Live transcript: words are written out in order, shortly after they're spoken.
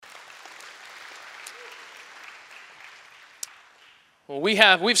Well,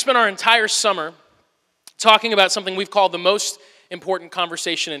 we've spent our entire summer talking about something we've called the most important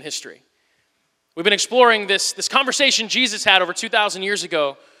conversation in history. We've been exploring this conversation Jesus had over 2,000 years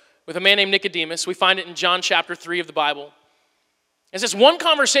ago with a man named Nicodemus. We find it in John chapter 3 of the Bible. It's this one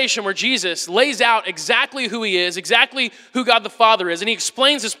conversation where Jesus lays out exactly who he is, exactly who God the Father is, and he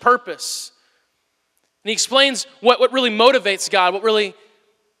explains his purpose. And he explains what really motivates God, what really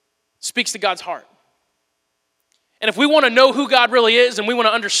speaks to God's heart. And if we want to know who God really is and we want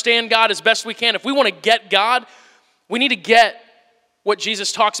to understand God as best we can, if we want to get God, we need to get what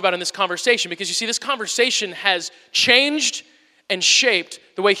Jesus talks about in this conversation. Because you see, this conversation has changed and shaped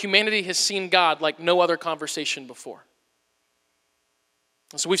the way humanity has seen God like no other conversation before.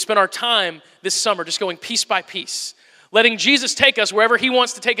 And so we've spent our time this summer just going piece by piece, letting Jesus take us wherever he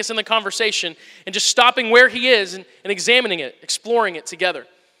wants to take us in the conversation and just stopping where he is and examining it, exploring it together.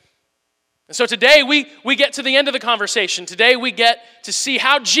 And so today we get to the end of the conversation. Today we get to see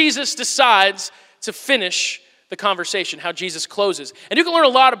how Jesus decides to finish the conversation, how Jesus closes. And you can learn a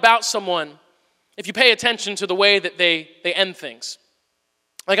lot about someone if you pay attention to the way that they end things.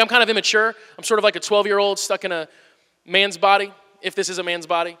 Like, I'm kind of immature. I'm sort of like a 12-year-old stuck in a man's body, if this is a man's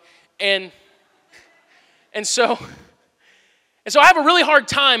body. And so I have a really hard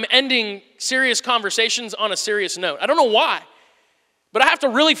time ending serious conversations on a serious note. I don't know why, but I have to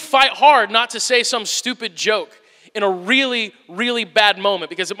really fight hard not to say some stupid joke in a really, really bad moment,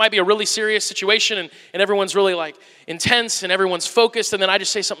 because it might be a really serious situation and everyone's really like intense and everyone's focused, and then I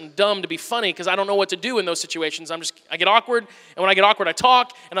just say something dumb to be funny because I don't know what to do in those situations. I get awkward, and when I get awkward, I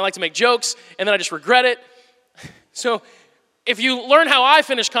talk, and I like to make jokes, and then I just regret it. So if you learn how I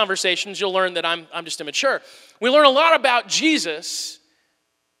finish conversations, you'll learn that I'm just immature. We learn a lot about Jesus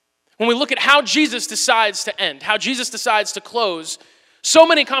when we look at how Jesus decides to end, how Jesus decides to close so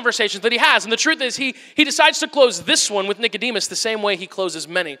many conversations that he has. And the truth is, he decides to close this one with Nicodemus the same way he closes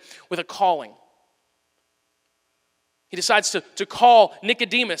many, with a calling. He decides to call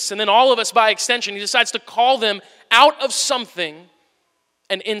Nicodemus, and then all of us by extension. He decides to call them out of something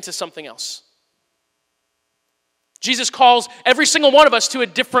and into something else. Jesus calls every single one of us to a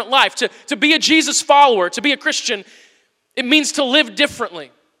different life. To be a Jesus follower, to be a Christian, it means to live differently.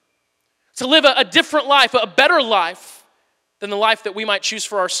 To live a different life, a better life than the life that we might choose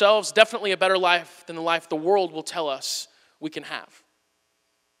for ourselves, definitely a better life than the life the world will tell us we can have.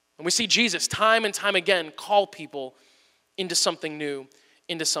 And we see Jesus time and time again call people into something new,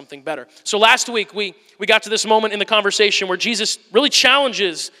 into something better. So last week we got to this moment in the conversation where Jesus really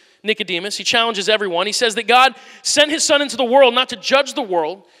challenges Nicodemus. He challenges everyone. He says that God sent his son into the world not to judge the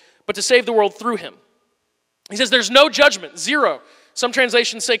world, but to save the world through him. He says there's no judgment, zero. Some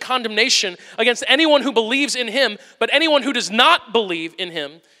translations say condemnation against anyone who believes in him, but anyone who does not believe in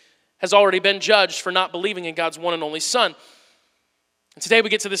him has already been judged for not believing in God's one and only Son. And today we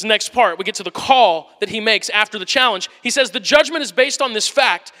get to this next part. We get to the call that he makes after the challenge. He says the judgment is based on this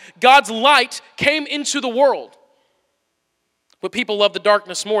fact: God's light came into the world, but people love the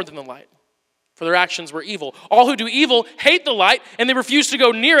darkness more than the light, for their actions were evil. All who do evil hate the light, and they refuse to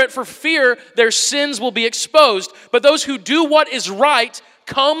go near it for fear their sins will be exposed. But those who do what is right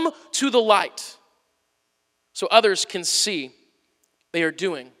come to the light, so others can see they are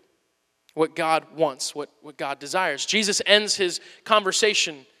doing what God wants, what God desires. Jesus ends his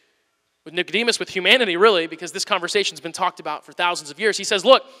conversation with Nicodemus, with humanity really, because this conversation's been talked about for thousands of years. He says,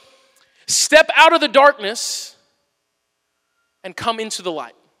 look, step out of the darkness and come into the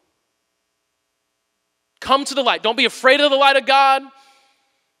light. Come to the light. Don't be afraid of the light of God.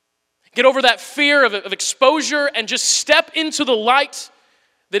 Get over that fear of exposure and just step into the light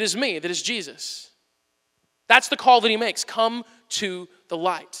that is me, that is Jesus. That's the call that he makes. Come to the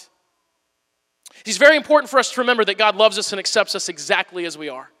light. It's very important for us to remember that God loves us and accepts us exactly as we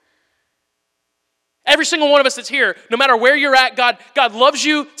are. Every single one of us that's here, no matter where you're at, God loves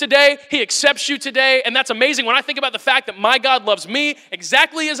you today. He accepts you today, and that's amazing. When I think about the fact that my God loves me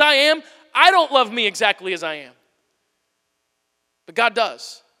exactly as I am, I don't love me exactly as I am. But God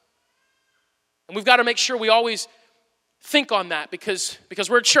does. And we've got to make sure we always think on that because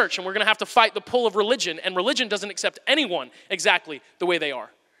we're a church and we're going to have to fight the pull of religion. And religion doesn't accept anyone exactly the way they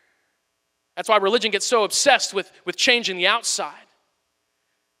are. That's why religion gets so obsessed with changing the outside,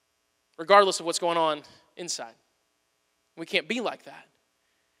 regardless of what's going on inside. We can't be like that.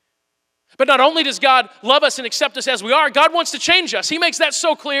 But not only does God love us and accept us as we are, God wants to change us. He makes that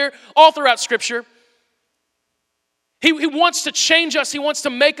so clear all throughout Scripture. He wants to change us. He wants to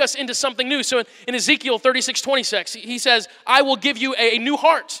make us into something new. So in Ezekiel 36:26, he says, I will give you a new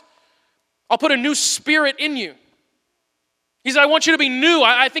heart. I'll put a new spirit in you. He said, I want you to be new.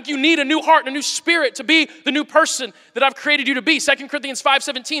 I think you need a new heart and a new spirit to be the new person that I've created you to be. 2 Corinthians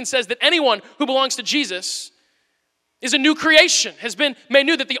 5:17 says that anyone who belongs to Jesus is a new creation, has been made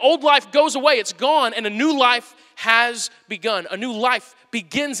new, that the old life goes away, it's gone, and a new life has begun. A new life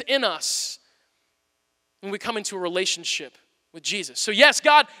begins in us when we come into a relationship with Jesus. So yes,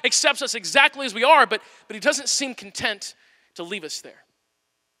 God accepts us exactly as we are, but he doesn't seem content to leave us there.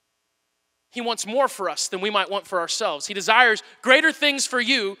 He wants more for us than we might want for ourselves. He desires greater things for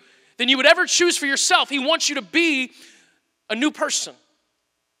you than you would ever choose for yourself. He wants you to be a new person.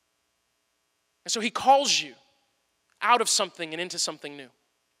 And so he calls you out of something and into something new.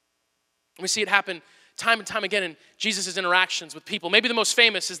 We see it happen time and time again in Jesus' interactions with people. Maybe the most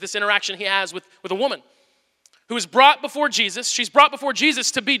famous is this interaction he has with a woman who is brought before Jesus. She's brought before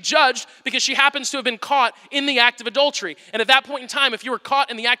Jesus to be judged because she happens to have been caught in the act of adultery. And at that point in time, if you were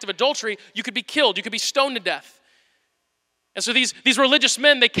caught in the act of adultery, you could be killed. You could be stoned to death. And so these religious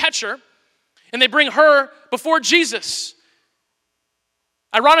men, they catch her and they bring her before Jesus.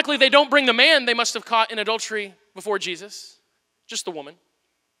 Ironically, they don't bring the man they must have caught in adultery before Jesus, just the woman.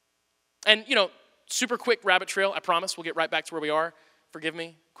 And, super quick rabbit trail, I promise. We'll get right back to where we are. Forgive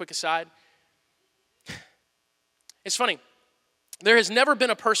me, quick aside. It's funny. There has never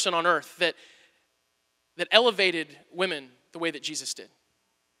been a person on earth that elevated women the way that Jesus did.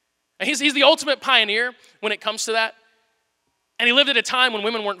 And he's the ultimate pioneer when it comes to that. And he lived at a time when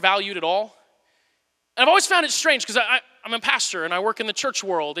women weren't valued at all. And I've always found it strange because I'm a pastor and I work in the church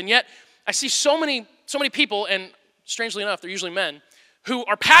world. And yet I see so many people, and strangely enough, they're usually men, who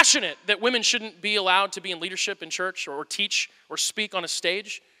are passionate that women shouldn't be allowed to be in leadership in church or teach or speak on a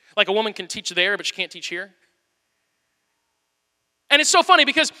stage. Like a woman can teach there, but she can't teach here. And it's so funny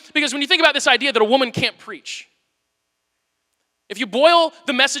because when you think about this idea that a woman can't preach, if you boil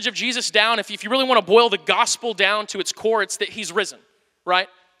the message of Jesus down, if you really want to boil the gospel down to its core, it's that he's risen, right?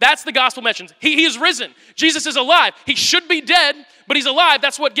 That's the gospel message. He is risen. Jesus is alive. He should be dead, but he's alive.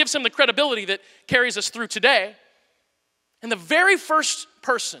 That's what gives him the credibility that carries us through today. And the very first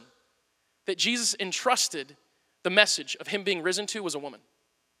person that Jesus entrusted the message of him being risen to was a woman.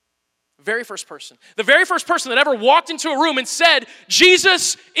 Very first person. The very first person that ever walked into a room and said,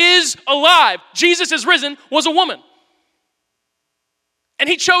 Jesus is alive, Jesus is risen, was a woman. And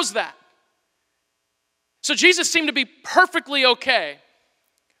he chose that. So Jesus seemed to be perfectly okay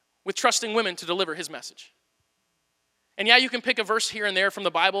with trusting women to deliver his message. And yeah, you can pick a verse here and there from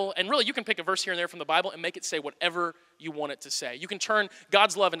the Bible, and really you can pick a verse here and there from the Bible and make it say whatever you want it to say. You can turn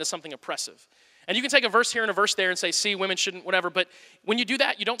God's love into something oppressive. And you can take a verse here and a verse there and say, see, women shouldn't, whatever. But when you do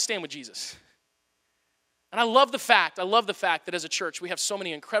that, you don't stand with Jesus. And I love the fact that as a church, we have so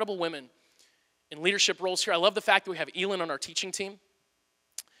many incredible women in leadership roles here. I love the fact that we have Elin on our teaching team.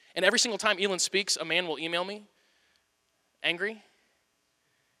 And every single time Elin speaks, a man will email me, angry.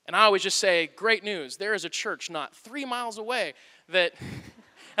 And I always just say, great news, there is a church not 3 miles away that,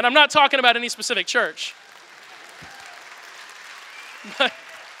 and I'm not talking about any specific church. But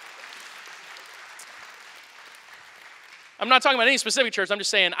I'm not talking about any specific church. I'm just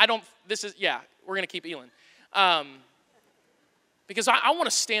saying, we're going to keep Elin. Because I want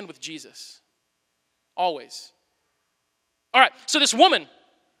to stand with Jesus. Always. All right, so this woman,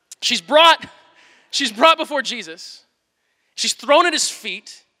 she's brought before Jesus. She's thrown at his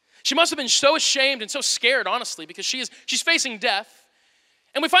feet. She must have been so ashamed and so scared, honestly, because she's facing death.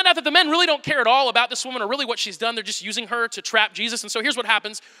 And we find out that the men really don't care at all about this woman or really what she's done. They're just using her to trap Jesus. And so here's what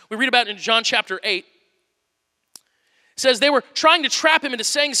happens. We read about it in John chapter 8. It says they were trying to trap him into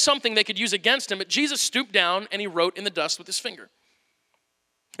saying something they could use against him, but Jesus stooped down and he wrote in the dust with his finger.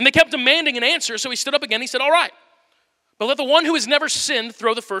 And they kept demanding an answer, so he stood up again. He said, all right, but let the one who has never sinned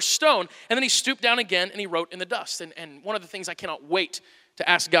throw the first stone. And then he stooped down again and he wrote in the dust. And one of the things I cannot wait to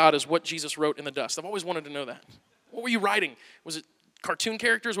ask God is what Jesus wrote in the dust. I've always wanted to know that. What were you writing? Was it cartoon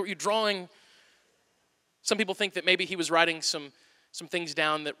characters? What were you drawing? Some people think that maybe he was writing some things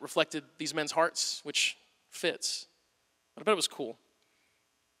down that reflected these men's hearts, which fits. But I bet it was cool.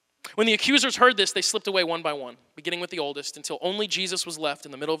 When the accusers heard this, they slipped away one by one, beginning with the oldest, until only Jesus was left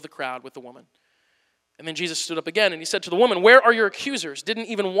in the middle of the crowd with the woman. And then Jesus stood up again, and he said to the woman, where are your accusers? Didn't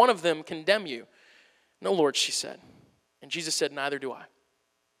even one of them condemn you? No, Lord, she said. And Jesus said, neither do I.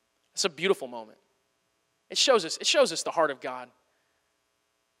 It's a beautiful moment. It shows us the heart of God.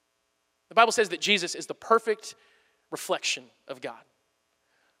 The Bible says that Jesus is the perfect reflection of God.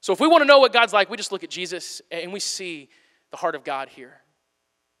 So if we want to know what God's like, we just look at Jesus and we see the heart of God here.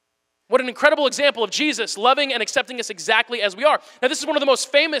 What an incredible example of Jesus loving and accepting us exactly as we are. Now, this is one of the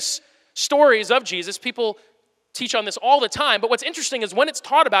most famous stories of Jesus. People teach on this all the time, but what's interesting is when it's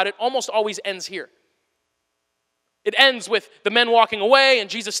taught about, it almost always ends here. It ends with the men walking away and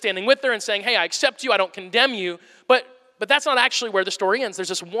Jesus standing with her and saying, hey, I accept you, I don't condemn you. But that's not actually where the story ends. There's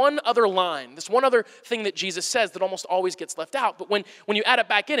this one other line, this one other thing that Jesus says that almost always gets left out. But when you add it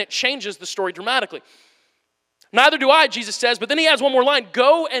back in, it changes the story dramatically. Neither do I, Jesus says, but then he adds one more line,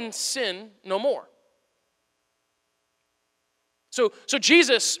 go and sin no more. So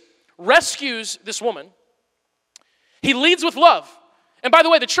Jesus rescues this woman. He leads with love. And by the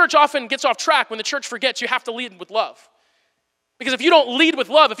way, the church often gets off track. When the church forgets, you have to lead with love. Because if you don't lead with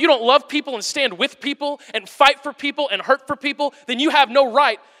love, if you don't love people and stand with people and fight for people and hurt for people, then you have no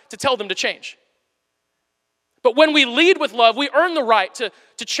right to tell them to change. But when we lead with love, we earn the right to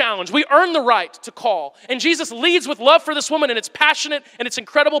challenge. We earn the right to call. And Jesus leads with love for this woman, and it's passionate and it's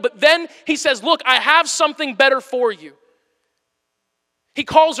incredible. But then he says, look, I have something better for you. He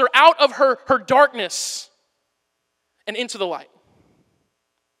calls her out of her darkness and into the light.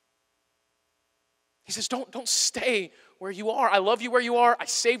 He says, don't stay where you are. I love you where you are. I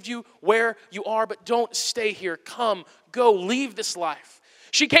saved you where you are, but don't stay here. Come, go, leave this life.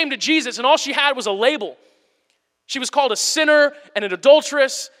 She came to Jesus, and all she had was a label. She was called a sinner and an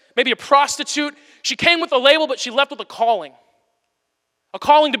adulteress, maybe a prostitute. She came with a label, but she left with a calling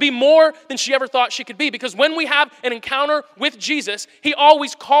to be more than she ever thought she could be. Because when we have an encounter with Jesus, he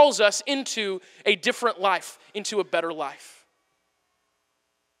always calls us into a different life, into a better life.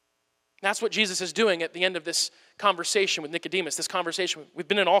 That's what Jesus is doing at the end of this conversation with Nicodemus, this conversation we've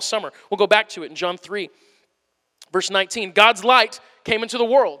been in all summer. We'll go back to it in John 3, verse 19. God's light came into the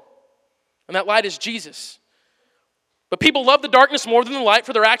world, and that light is Jesus. But people love the darkness more than the light,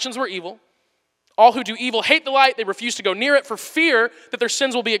 for their actions were evil. All who do evil hate the light. They refuse to go near it for fear that their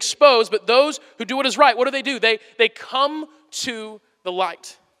sins will be exposed. But those who do what is right, what do? They come to the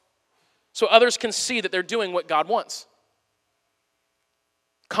light so others can see that they're doing what God wants.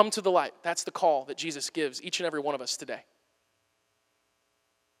 Come to the light. That's the call that Jesus gives each and every one of us today.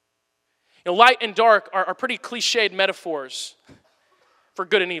 You know, light and dark are pretty cliched metaphors for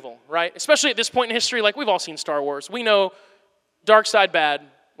good and evil, right? Especially at this point in history, like we've all seen Star Wars. We know dark side bad,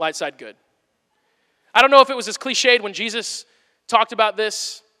 light side good. I don't know if it was as cliched when Jesus talked about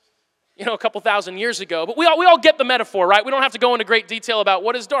this, a couple thousand years ago, but we all get the metaphor, right? We don't have to go into great detail about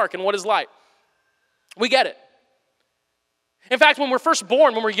what is dark and what is light. We get it. In fact, when we're first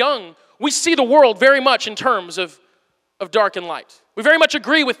born, when we're young, we see the world very much in terms of dark and light. We very much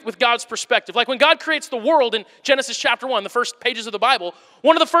agree with God's perspective. Like when God creates the world in Genesis chapter 1, the first pages of the Bible,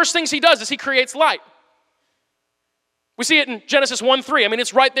 one of the first things he does is he creates light. We see it in Genesis 1:3. I mean,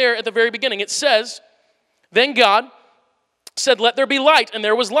 it's right there at the very beginning. It says, then God said, let there be light, and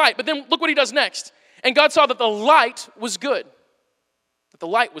there was light. But then look what he does next. And God saw that the light was good. That the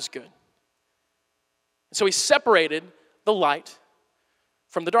light was good. And so he separated the light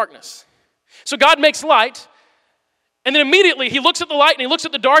from the darkness. So God makes light, and then immediately he looks at the light and he looks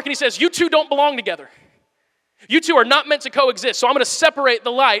at the dark and he says, you two don't belong together. You two are not meant to coexist, so I'm going to separate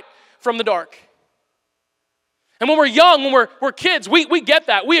the light from the dark. And when we're young, when we're kids, we get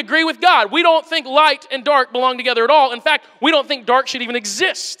that. We agree with God. We don't think light and dark belong together at all. In fact, we don't think dark should even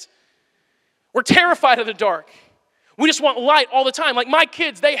exist. We're terrified of the dark. We just want light all the time. Like my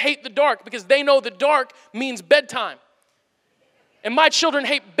kids, they hate the dark because they know the dark means bedtime. And my children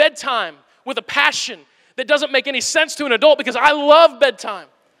hate bedtime with a passion that doesn't make any sense to an adult because I love bedtime.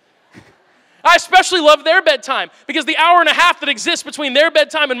 I especially love their bedtime because the hour and a half that exists between their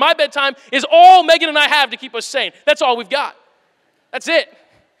bedtime and my bedtime is all Megan and I have to keep us sane. That's all we've got. That's it.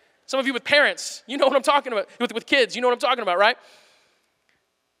 Some of you with parents, you know what I'm talking about. With kids, you know what I'm talking about, right?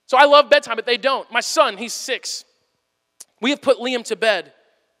 So I love bedtime, but they don't. My son, he's 6. We have put Liam to bed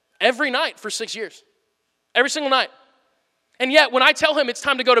every night for 6 years. Every single night. And yet, when I tell him it's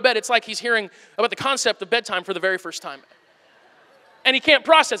time to go to bed, it's like he's hearing about the concept of bedtime for the very first time. And he can't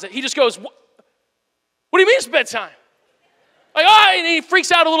process it. He just goes, what do you mean it's bedtime? Like, and he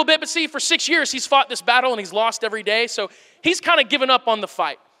freaks out a little bit, but see, for 6 years, he's fought this battle and he's lost every day, so he's kind of given up on the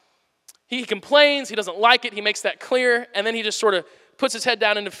fight. He complains, he doesn't like it, he makes that clear, and then he just sort of puts his head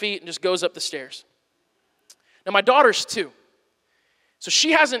down in defeat and just goes up the stairs. Now, my daughter's 2, so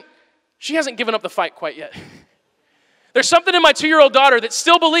she hasn't given up the fight quite yet. There's something in my 2-year-old daughter that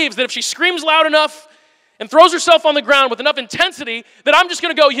still believes that if she screams loud enough and throws herself on the ground with enough intensity, that I'm just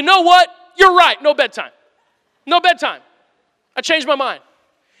going to go, you know what? You're right, no bedtime. No bedtime. I changed my mind.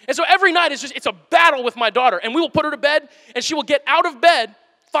 And so every night it's a battle with my daughter, and we will put her to bed, and she will get out of bed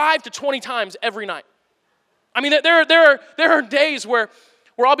 5 to 20 times every night. I mean, there are days where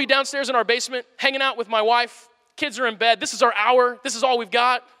I'll be downstairs in our basement hanging out with my wife. Kids are in bed. This is our hour. This is all we've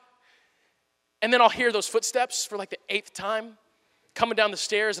got. And then I'll hear those footsteps for like the 8th time coming down the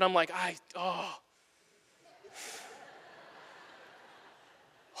stairs, and I'm like,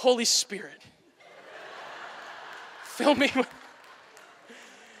 Holy Spirit, fill me with...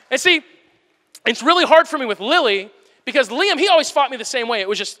 And see, it's really hard for me with Lily because Liam, he always fought me the same way. It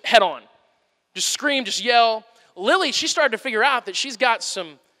was just head on. Just scream, just yell. Lily, she started to figure out that she's got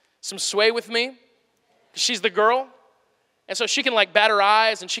some sway with me. She's the girl. And so she can like bat her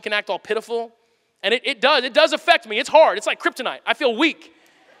eyes and she can act all pitiful. And it does affect me. It's hard. It's like kryptonite. I feel weak.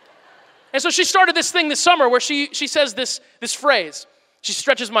 And so she started this thing this summer where she says this phrase. She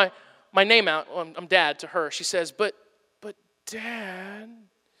stretches my name out. I'm Dad to her. She says, but Dad.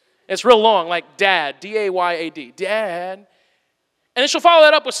 It's real long, like Dad, D-A-Y-A-D, Dad. And then she'll follow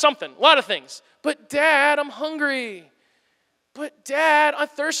that up with something, a lot of things. But Dad, I'm hungry. But Dad, I'm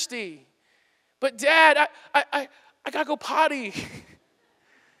thirsty. But Dad, I gotta go potty.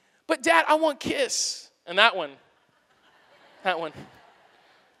 But Dad, I want kiss. And that one.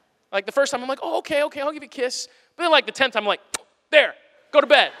 Like the first time, I'm like, oh, okay, I'll give you a kiss. But then like the 10th time, I'm like, there, go to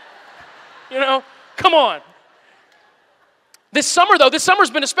bed. Come on. This summer's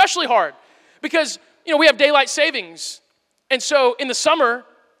been especially hard because, we have daylight savings. And so in the summer,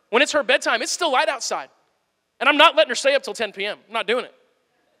 when it's her bedtime, it's still light outside. And I'm not letting her stay up till 10 p.m. I'm not doing it.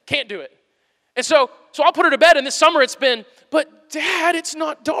 Can't do it. And so I'll put her to bed, and this summer it's been, but Dad, it's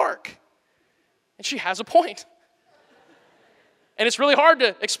not dark. And she has a point. And it's really hard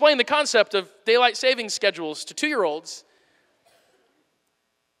to explain the concept of daylight savings schedules to 2-year-olds.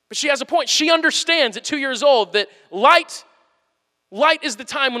 But she has a point. She understands at 2 years old that light is the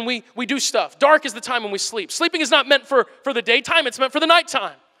time when we do stuff. Dark is the time when we sleep. Sleeping is not meant for the daytime, it's meant for the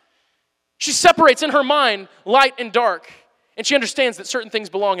nighttime. She separates in her mind light and dark, and she understands that certain things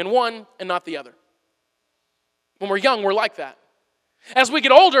belong in one and not the other. When we're young, we're like that. As we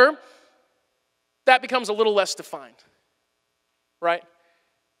get older, that becomes a little less defined, right?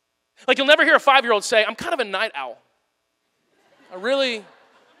 Like you'll never hear a 5-year-old say, I'm kind of a night owl. I'm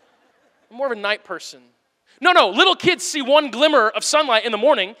more of a night person. No, little kids see one glimmer of sunlight in the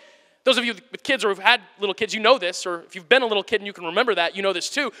morning. Those of you with kids or who've had little kids, you know this, or if you've been a little kid and you can remember that, you know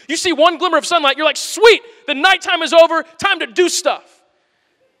this too. You see one glimmer of sunlight, you're like, sweet, the nighttime is over, time to do stuff.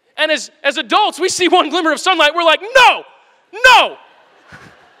 And as adults, we see one glimmer of sunlight, we're like, no,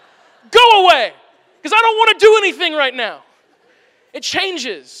 go away, because I don't want to do anything right now. It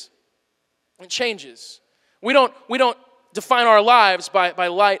changes. We don't define our lives by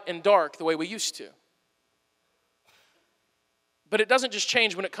light and dark the way we used to. But it doesn't just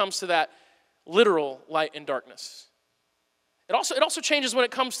change when it comes to that literal light and darkness. It also changes when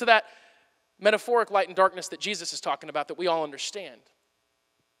it comes to that metaphoric light and darkness that Jesus is talking about that we all understand.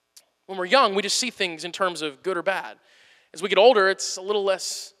 When we're young, we just see things in terms of good or bad. As we get older, it's a little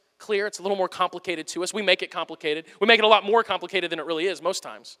less clear. It's a little more complicated to us. We make it complicated. We make it a lot more complicated than it really is most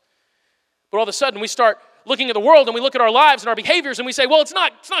times. But all of a sudden, we start looking at the world and we look at our lives and our behaviors and we say, well, it's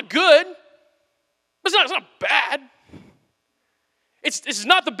not good, but it's not bad. This is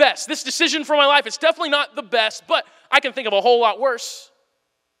not the best. This decision for my life, it's definitely not the best, but I can think of a whole lot worse.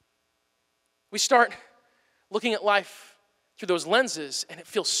 We start looking at life through those lenses, and it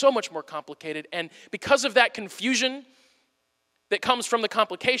feels so much more complicated. And because of that confusion that comes from the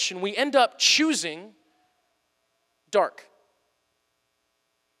complication, we end up choosing dark.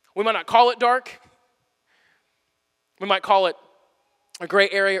 We might not call it dark. We might call it a gray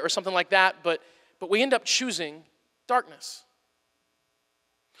area or something like that, but we end up choosing darkness.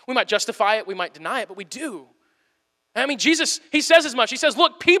 We might justify it, we might deny it, but we do. I mean, Jesus, he says as much. He says,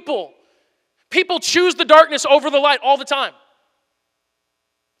 look, people choose the darkness over the light all the time.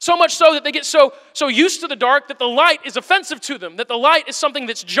 So much so that they get so used to the dark that the light is offensive to them, that the light is something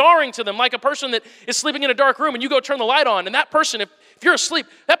that's jarring to them, like a person that is sleeping in a dark room and you go turn the light on, and that person, if you're asleep,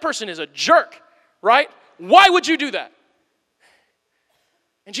 that person is a jerk, right? Why would you do that?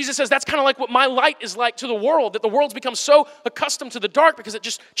 And Jesus says that's kind of like what my light is like to the world, that the world's become so accustomed to the dark because it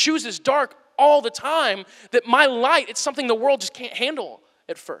just chooses dark all the time, that my light, it's something the world just can't handle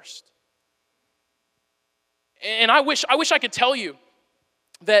at first. And I wish I could tell you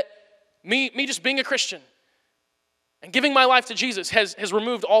that me just being a Christian and giving my life to Jesus has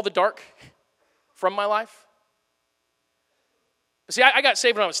removed all the dark from my life. But see, I got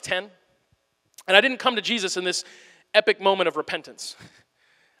saved when I was 10, and I didn't come to Jesus in this epic moment of repentance.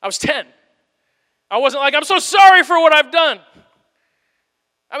 I was 10. I wasn't like, I'm so sorry for what I've done.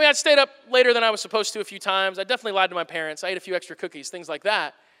 I mean, I stayed up later than I was supposed to a few times. I definitely lied to my parents. I ate a few extra cookies, things like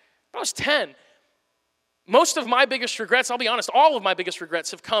that. But I was 10. Most of my biggest regrets, I'll be honest, all of my biggest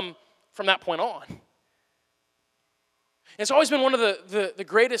regrets have come from that point on. And it's always been one of the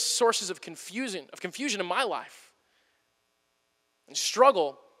greatest sources of confusion in my life and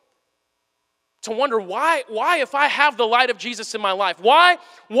struggle to wonder why if I have the light of Jesus in my life, why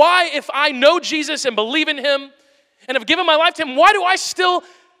if I know Jesus and believe in him and have given my life to him, why do I still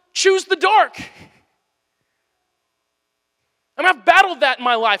choose the dark? I mean, I've battled that in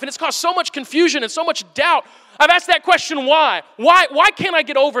my life, and it's caused so much confusion and so much doubt. I've asked that question, why? Why can't I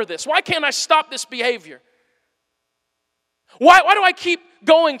get over this? Why can't I stop this behavior? Why do I keep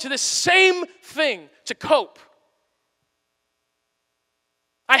going to this same thing to cope?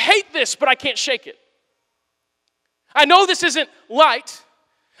 I hate this, but I can't shake it. I know this isn't light.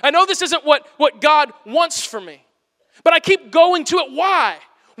 I know this isn't what God wants for me. But I keep going to it. Why?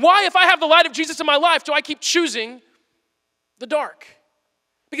 Why, if I have the light of Jesus in my life, do I keep choosing the dark?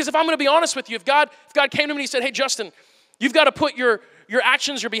 Because if I'm going to be honest with you, if God came to me and he said, hey, Justin, you've got to put your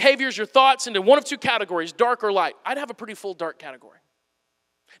actions, your behaviors, your thoughts into one of two categories, dark or light, I'd have a pretty full dark category.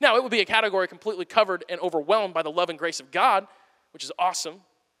 Now, it would be a category completely covered and overwhelmed by the love and grace of God, which is awesome.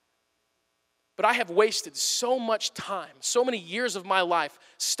 But I have wasted so much time, so many years of my life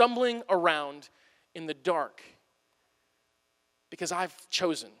stumbling around in the dark because I've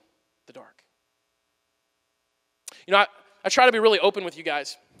chosen the dark. You know, I try to be really open with you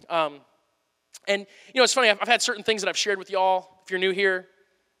guys. And, you know, it's funny, I've had certain things that I've shared with y'all. If you're new here,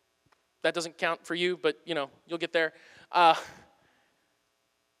 that doesn't count for you, but, you know, you'll get there.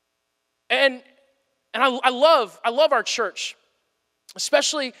 And I love our church,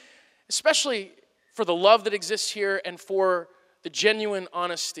 especially for the love that exists here and for the genuine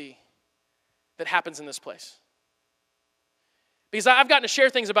honesty that happens in this place. Because I've gotten to share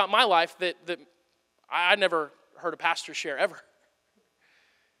things about my life that I never heard a pastor share ever.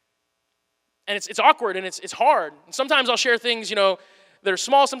 And it's awkward and it's hard. And sometimes I'll share things, you know, that are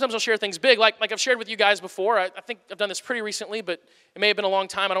small. Sometimes I'll share things big. Like I've shared with you guys before. I think I've done this pretty recently, but it may have been a long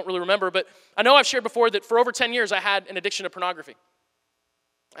time. I don't really remember. But I know I've shared before that for over 10 years I had an addiction to pornography.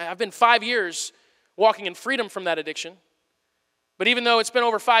 I've been 5 years walking in freedom from that addiction. But even though it's been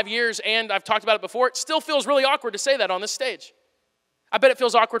over 5 years and I've talked about it before, it still feels really awkward to say that on this stage. I bet it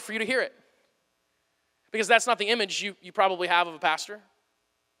feels awkward for you to hear it. Because that's not the image you probably have of a pastor.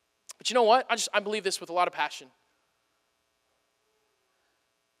 But you know what? I believe this with a lot of passion.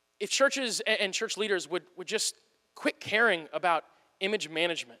 If churches and church leaders would just quit caring about image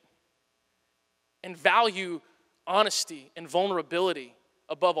management and value honesty and vulnerability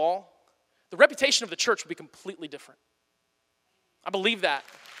above all, the reputation of the church would be completely different. I believe that.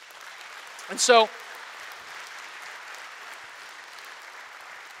 And so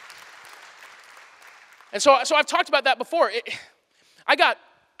I've talked about that before. I got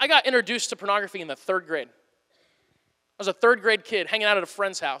introduced to pornography in the 3rd grade. I was a 3rd grade kid hanging out at a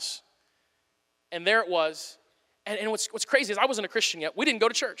friend's house. And there it was. And what's crazy is I wasn't a Christian yet. We didn't go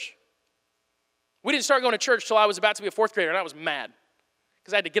to church. We didn't start going to church till I was about to be a 4th grader, and I was mad.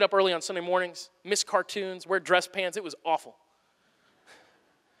 Because I had to get up early on Sunday mornings, miss cartoons, wear dress pants. It was awful.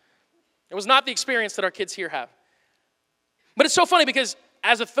 It was not the experience that our kids here have. But it's so funny because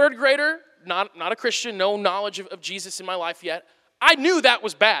as a 3rd grader, not a Christian, no knowledge of Jesus in my life yet, I knew that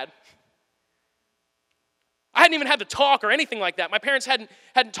was bad. I hadn't even had to talk or anything like that. My parents hadn't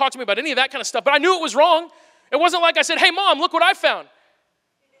talked to me about any of that kind of stuff, but I knew it was wrong. It wasn't like I said, hey, Mom, look what I found.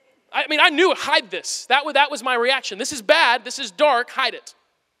 I mean, I knew, hide this. That was my reaction. This is bad. This is dark. Hide it.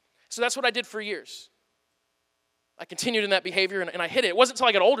 So that's what I did for years. I continued in that behavior, and I hid it. It wasn't until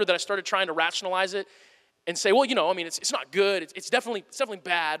I got older that I started trying to rationalize it and say, well, you know, I mean, it's not good. It's definitely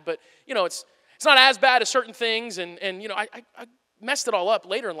bad, but, you know, it's not as bad as certain things. And you know, I messed it all up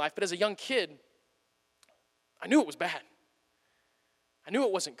later in life, but as a young kid, I knew it was bad. I knew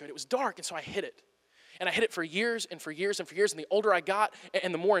it wasn't good. It was dark, and so I hid it. And I hid it for years and for years and for years. And the older I got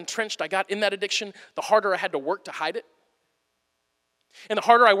and the more entrenched I got in that addiction, the harder I had to work to hide it. And the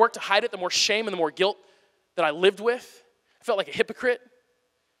harder I worked to hide it, the more shame and the more guilt that I lived with. I felt like a hypocrite.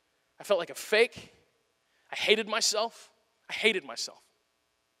 I felt like a fake. I hated myself. I hated myself.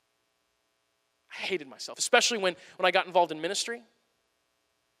 I hated myself, especially when I got involved in ministry.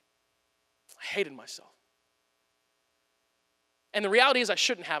 I hated myself. And the reality is I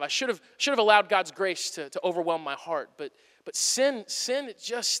shouldn't have. I should have allowed God's grace to overwhelm my heart. But sin,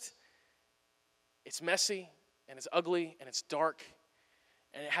 it's messy, and it's ugly, and it's dark,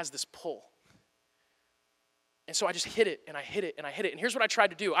 and it has this pull. And so I just hid it, and I hid it, and I hid it. And here's what I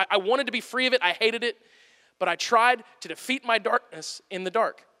tried to do. I wanted to be free of it. I hated it. But I tried to defeat my darkness in the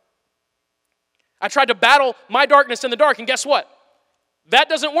dark. I tried to battle my darkness in the dark, and guess what? That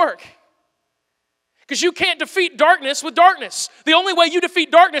doesn't work. Because you can't defeat darkness with darkness. The only way you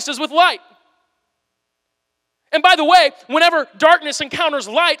defeat darkness is with light. And by the way, whenever darkness encounters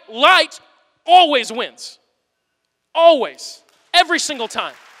light, light always wins. Always. Every single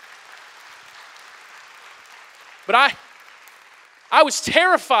time. But I was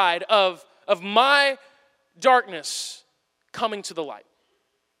terrified of my darkness coming to the light.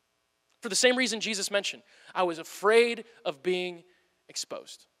 For the same reason Jesus mentioned, I was afraid of being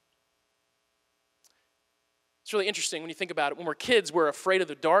exposed. It's really interesting when you think about it. When we're kids, we're afraid of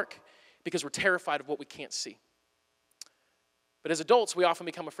the dark because we're terrified of what we can't see. But as adults, we often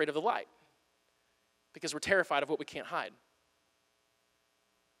become afraid of the light because we're terrified of what we can't hide.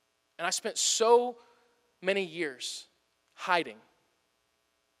 And I spent so many years hiding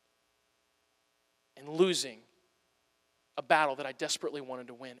and losing a battle that I desperately wanted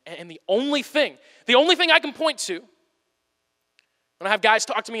to win. And the only thing I can point to, when I have guys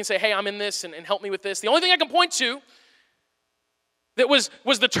talk to me and say, hey, I'm in this and help me with this, the only thing I can point to that was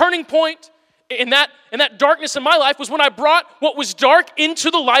the turning point in that darkness in my life was when I brought what was dark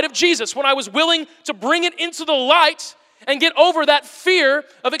into the light of Jesus, when I was willing to bring it into the light and get over that fear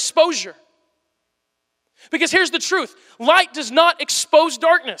of exposure. Because here's the truth, light does not expose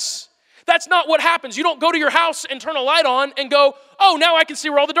darkness. That's not what happens. You don't go to your house and turn a light on and go, oh, now I can see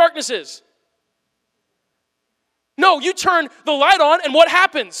where all the darkness is. No, you turn the light on and what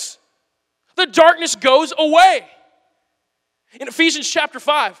happens? The darkness goes away. In Ephesians chapter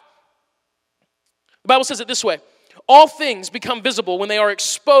 5, the Bible says it this way, all things become visible when they are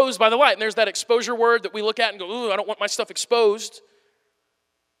exposed by the light. And there's that exposure word that we look at and go, ooh, I don't want my stuff exposed.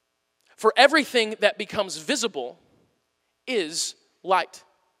 For everything that becomes visible is light.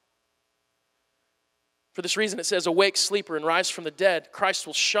 For this reason it says, awake, sleeper, and rise from the dead. Christ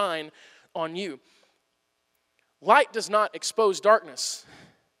will shine on you. Light does not expose darkness.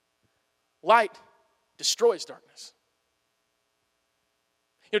 Light destroys darkness.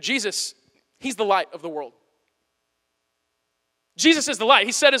 You know, Jesus, he's the light of the world. Jesus is the light.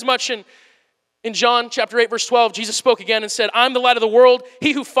 He said as much in John chapter 8, verse 12. Jesus spoke again and said, I'm the light of the world.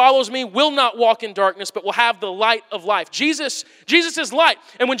 He who follows me will not walk in darkness, but will have the light of life. Jesus is light.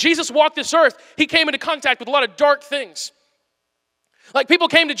 And when Jesus walked this earth, he came into contact with a lot of dark things. Like people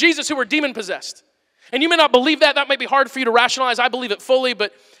came to Jesus who were demon-possessed. And you may not believe that. That might be hard for you to rationalize. I believe it fully.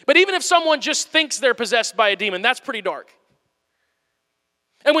 But even if someone just thinks they're possessed by a demon, that's pretty dark.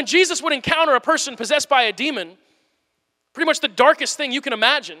 And when Jesus would encounter a person possessed by a demon, pretty much the darkest thing you can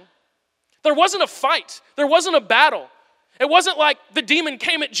imagine, there wasn't a fight. There wasn't a battle. It wasn't like the demon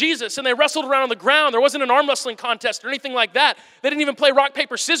came at Jesus and they wrestled around on the ground. There wasn't an arm wrestling contest or anything like that. They didn't even play rock,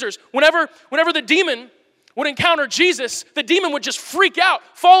 paper, scissors. Whenever the demon would encounter Jesus, the demon would just freak out,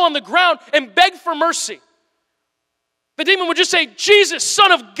 fall on the ground, and beg for mercy. The demon would just say, Jesus,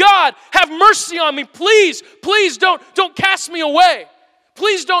 Son of God, have mercy on me. Please don't cast me away.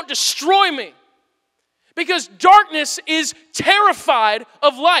 Please don't destroy me. Because darkness is terrified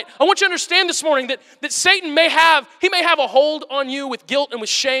of light. I want you to understand this morning that Satan may have a hold on you with guilt and with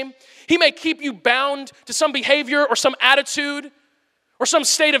shame. He may keep you bound to some behavior or some attitude or some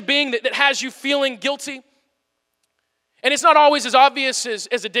state of being that has you feeling guilty. And it's not always as obvious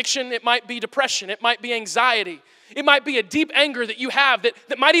as addiction. It might be depression. It might be anxiety. It might be a deep anger that you have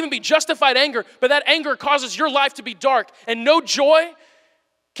that might even be justified anger, but that anger causes your life to be dark and no joy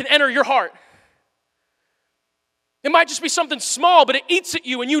can enter your heart. It might just be something small, but it eats at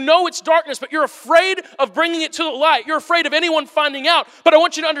you and you know it's darkness, but you're afraid of bringing it to the light. You're afraid of anyone finding out. But I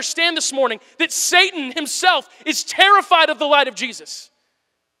want you to understand this morning that Satan himself is terrified of the light of Jesus.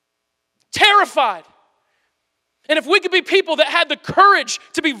 Terrified. And if we could be people that had the courage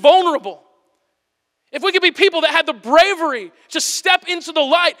to be vulnerable, if we could be people that had the bravery to step into the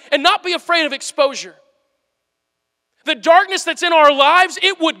light and not be afraid of exposure, the darkness that's in our lives,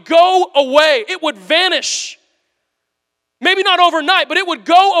 it would go away. It would vanish. Maybe not overnight, but it would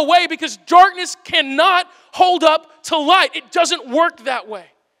go away because darkness cannot hold up to light. It doesn't work that way.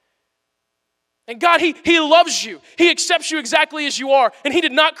 And God, He loves you. He accepts you exactly as you are. And He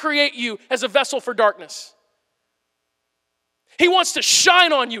did not create you as a vessel for darkness. He wants to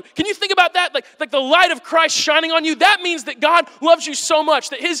shine on you. Can you think about that? Like the light of Christ shining on you. That means that God loves you so much,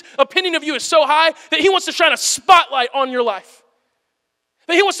 that His opinion of you is so high, that He wants to shine a spotlight on your life.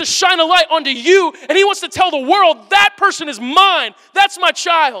 That He wants to shine a light onto you, and He wants to tell the world, that person is mine. That's my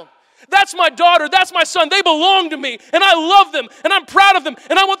child. That's my daughter. That's my son. They belong to me, and I love them, and I'm proud of them,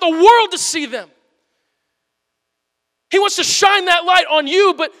 and I want the world to see them. He wants to shine that light on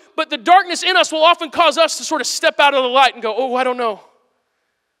you, but the darkness in us will often cause us to sort of step out of the light and go, oh, I don't know.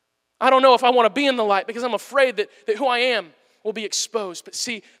 I don't know if I want to be in the light because I'm afraid that who I am will be exposed. But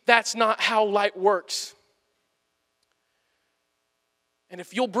see, that's not how light works. And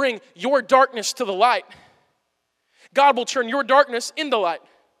if you'll bring your darkness to the light, God will turn your darkness into light.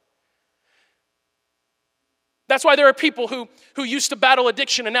 That's why there are people who used to battle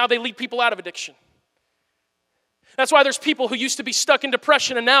addiction and now they lead people out of addiction. That's why there's people who used to be stuck in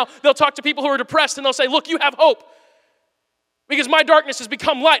depression, and now they'll talk to people who are depressed, and they'll say, look, you have hope. Because my darkness has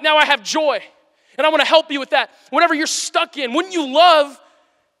become light. Now I have joy. And I want to help you with that. Whatever you're stuck in, wouldn't you love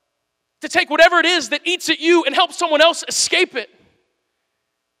to take whatever it is that eats at you and help someone else escape it?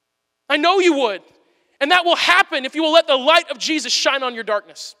 I know you would. And that will happen if you will let the light of Jesus shine on your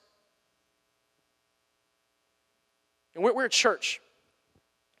darkness. And we're a church.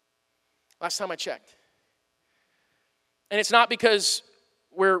 Last time I checked. And it's not because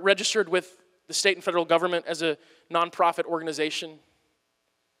we're registered with the state and federal government as a nonprofit organization.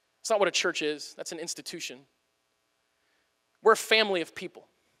 It's not what a church is. That's an institution. We're a family of people.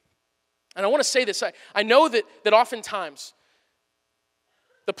 And I want to say this. I know that oftentimes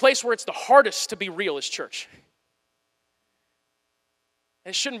the place where it's the hardest to be real is church.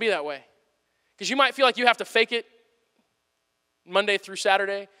 And it shouldn't be that way. Because you might feel like you have to fake it Monday through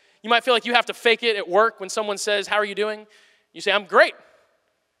Saturday. You might feel like you have to fake it at work when someone says, how are you doing? You say, I'm great.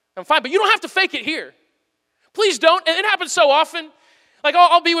 I'm fine. But you don't have to fake it here. Please don't. And it happens so often. Like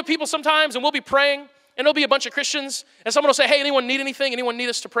I'll be with people sometimes and we'll be praying and there'll be a bunch of Christians and someone will say, hey, anyone need anything? Anyone need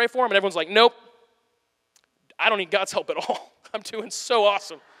us to pray for them? And everyone's like, nope. I don't need God's help at all. I'm doing so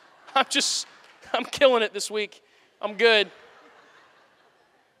awesome. I'm killing it this week. I'm good.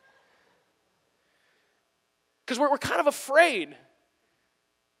 Because we're kind of afraid.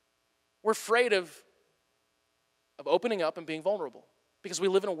 We're afraid of opening up and being vulnerable because we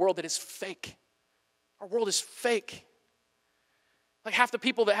live in a world that is fake. Our world is fake. Like half the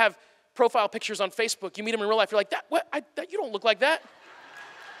people that have profile pictures on Facebook, you meet them in real life, you're like, you don't look like that.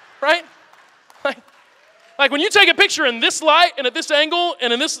 Right? Like when you take a picture in this light and at this angle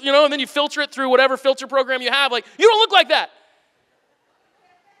and in this, and then you filter it through whatever filter program you have, like, you don't look like that.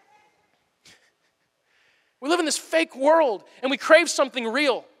 We live in this fake world and we crave something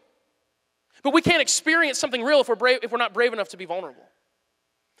real. But we can't experience something real if we're not brave enough to be vulnerable.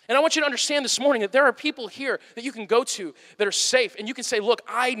 And I want you to understand this morning that there are people here that you can go to that are safe, and you can say, look,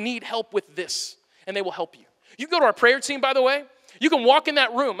 I need help with this, and they will help you. You can go to our prayer team, by the way. You can walk in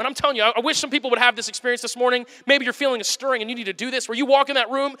that room, and I'm telling you, I wish some people would have this experience this morning. Maybe you're feeling a stirring, and you need to do this, where you walk in that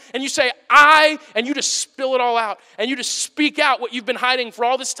room, and you say, and you just spill it all out, and you just speak out what you've been hiding for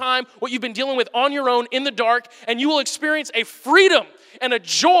all this time, what you've been dealing with on your own in the dark, and you will experience a freedom and a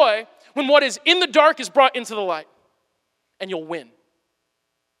joy when what is in the dark is brought into the light, and you'll win.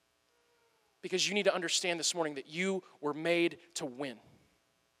 Because you need to understand this morning that you were made to win.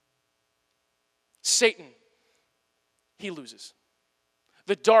 Satan, he loses.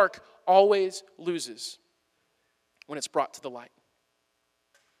 The dark always loses when it's brought to the light.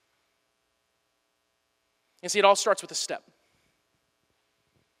 And see, it all starts with a step.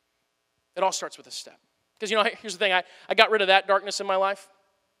 It all starts with a step. Because, here's the thing. I got rid of that darkness in my life.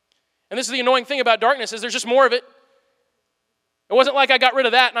 And this is the annoying thing about darkness is there's just more of it. It wasn't like I got rid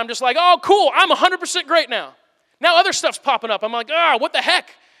of that and I'm just like, oh, cool, I'm 100% great now. Now other stuff's popping up. I'm like, what the heck?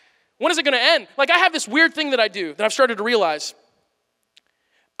 When is it going to end? Like I have this weird thing that I do that I've started to realize.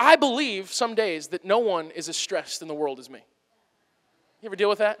 I believe some days that no one is as stressed in the world as me. You ever deal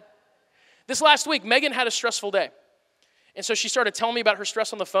with that? This last week, Megan had a stressful day. And so she started telling me about her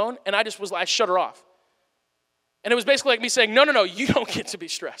stress on the phone, and I shut her off. And it was basically like me saying, no, you don't get to be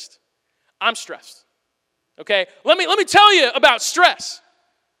stressed. I'm stressed. Okay? Let me tell you about stress.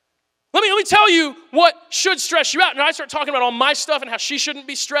 Let me tell you what should stress you out. And I start talking about all my stuff and how she shouldn't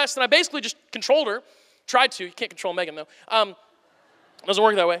be stressed, and I basically just controlled her. Tried to. You can't control Megan, though. It doesn't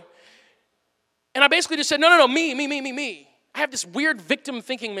work that way. And I basically just said, no, me. I have this weird victim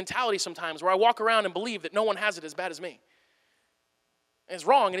thinking mentality sometimes where I walk around and believe that no one has it as bad as me. And it's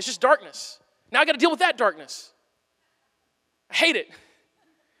wrong, and it's just darkness. Now I got to deal with that darkness. I hate it.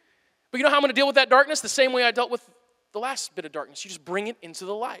 But you know how I'm going to deal with that darkness? The same way I dealt with the last bit of darkness. You just bring it into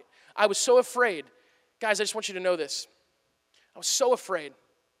the light. I was so afraid. Guys, I just want you to know this. I was so afraid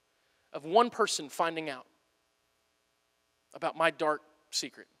of one person finding out about my dark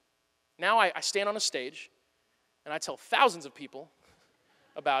secret. Now I stand on a stage and I tell thousands of people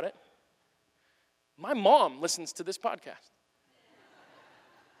about it. My mom listens to this podcast.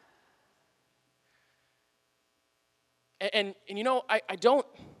 And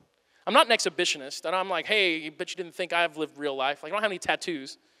I'm not an exhibitionist. And I'm like, hey, but you didn't think I've lived real life. Like, I don't have any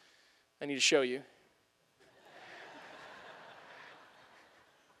tattoos I need to show you.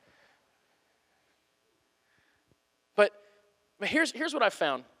 But here's what I've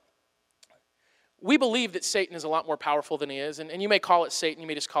found. We believe that Satan is a lot more powerful than he is. And you may call it Satan. You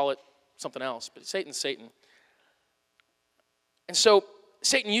may just call it something else. But Satan's Satan. And so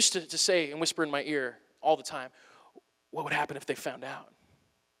Satan used to say and whisper in my ear all the time, what would happen if they found out?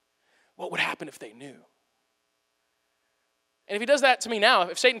 What would happen if they knew? And if he does that to me now,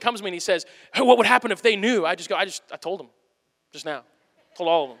 if Satan comes to me and he says, hey, what would happen if they knew? I told them just now. Told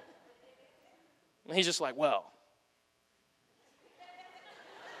all of them. And he's just like, well.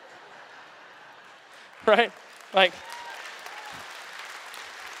 Right? Like,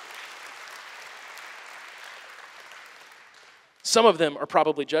 some of them are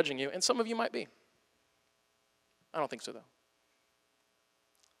probably judging you, and some of you might be. I don't think so, though.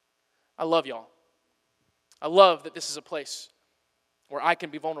 I love y'all. I love that this is a place where I can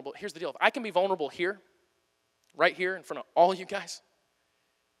be vulnerable. Here's the deal. If I can be vulnerable here, right here in front of all of you guys,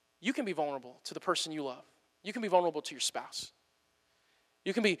 you can be vulnerable to the person you love. You can be vulnerable to your spouse.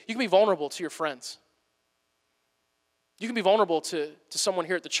 You can be vulnerable to your friends. You can be vulnerable to someone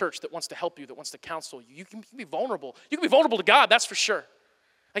here at the church that wants to help you, that wants to counsel you. You can be vulnerable. You can be vulnerable to God, that's for sure.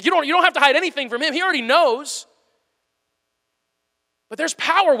 Like you don't have to hide anything from him. He already knows. But there's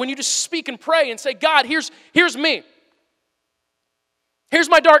power when you just speak and pray and say, God, here's me. Here's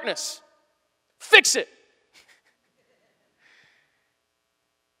my darkness. Fix it.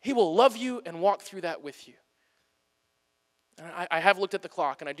 He will love you and walk through that with you. And I have looked at the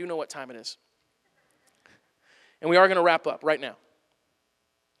clock, and I do know what time it is. And we are going to wrap up right now.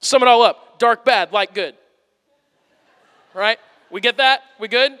 Sum it all up. Dark, bad, light, good. Right? We get that? We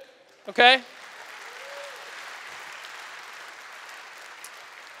good? Okay?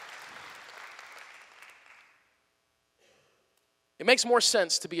 It makes more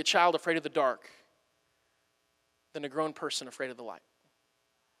sense to be a child afraid of the dark than a grown person afraid of the light.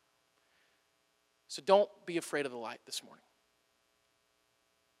 So don't be afraid of the light this morning.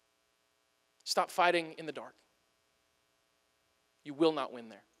 Stop fighting in the dark. You will not win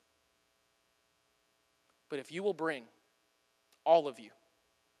there. But if you will bring all of you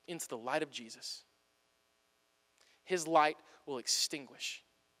into the light of Jesus, his light will extinguish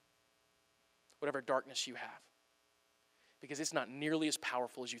whatever darkness you have. Because it's not nearly as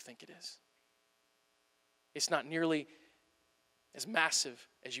powerful as you think it is. It's not nearly as massive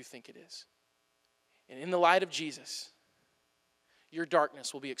as you think it is. And in the light of Jesus, your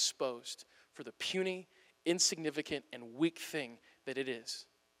darkness will be exposed for the puny, insignificant, and weak thing that it is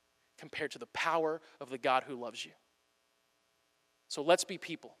compared to the power of the God who loves you. So let's be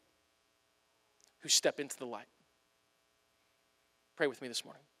people who step into the light. Pray with me this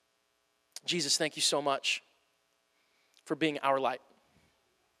morning. Jesus, thank you so much for being our light.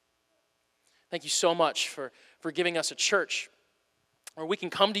 Thank you so much for giving us a church where we can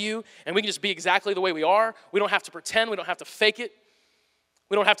come to you and we can just be exactly the way we are. We don't have to pretend. We don't have to fake it.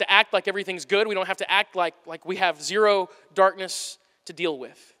 We don't have to act like everything's good. We don't have to act like we have zero darkness to deal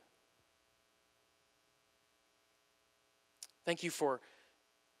with. Thank you for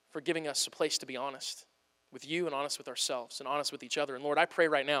giving us a place to be honest with you and honest with ourselves and honest with each other. And Lord, I pray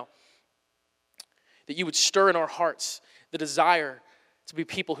right now that you would stir in our hearts the desire to be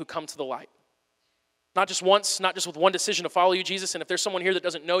people who come to the light. Not just once, not just with one decision to follow you, Jesus. And if there's someone here that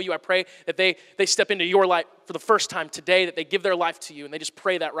doesn't know you, I pray that they step into your light for the first time today, that they give their life to you, and they just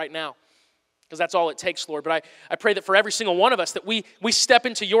pray that right now. Because that's all it takes, Lord. But I pray that for every single one of us, that we step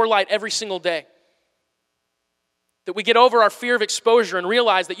into your light every single day. That we get over our fear of exposure and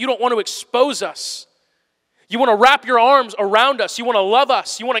realize that you don't want to expose us. You want to wrap your arms around us. You want to love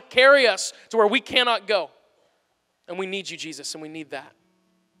us. You want to carry us to where we cannot go. And we need you, Jesus, and we need that.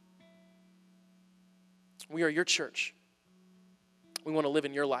 We are your church. We want to live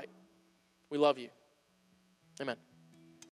in your light. We love you. Amen.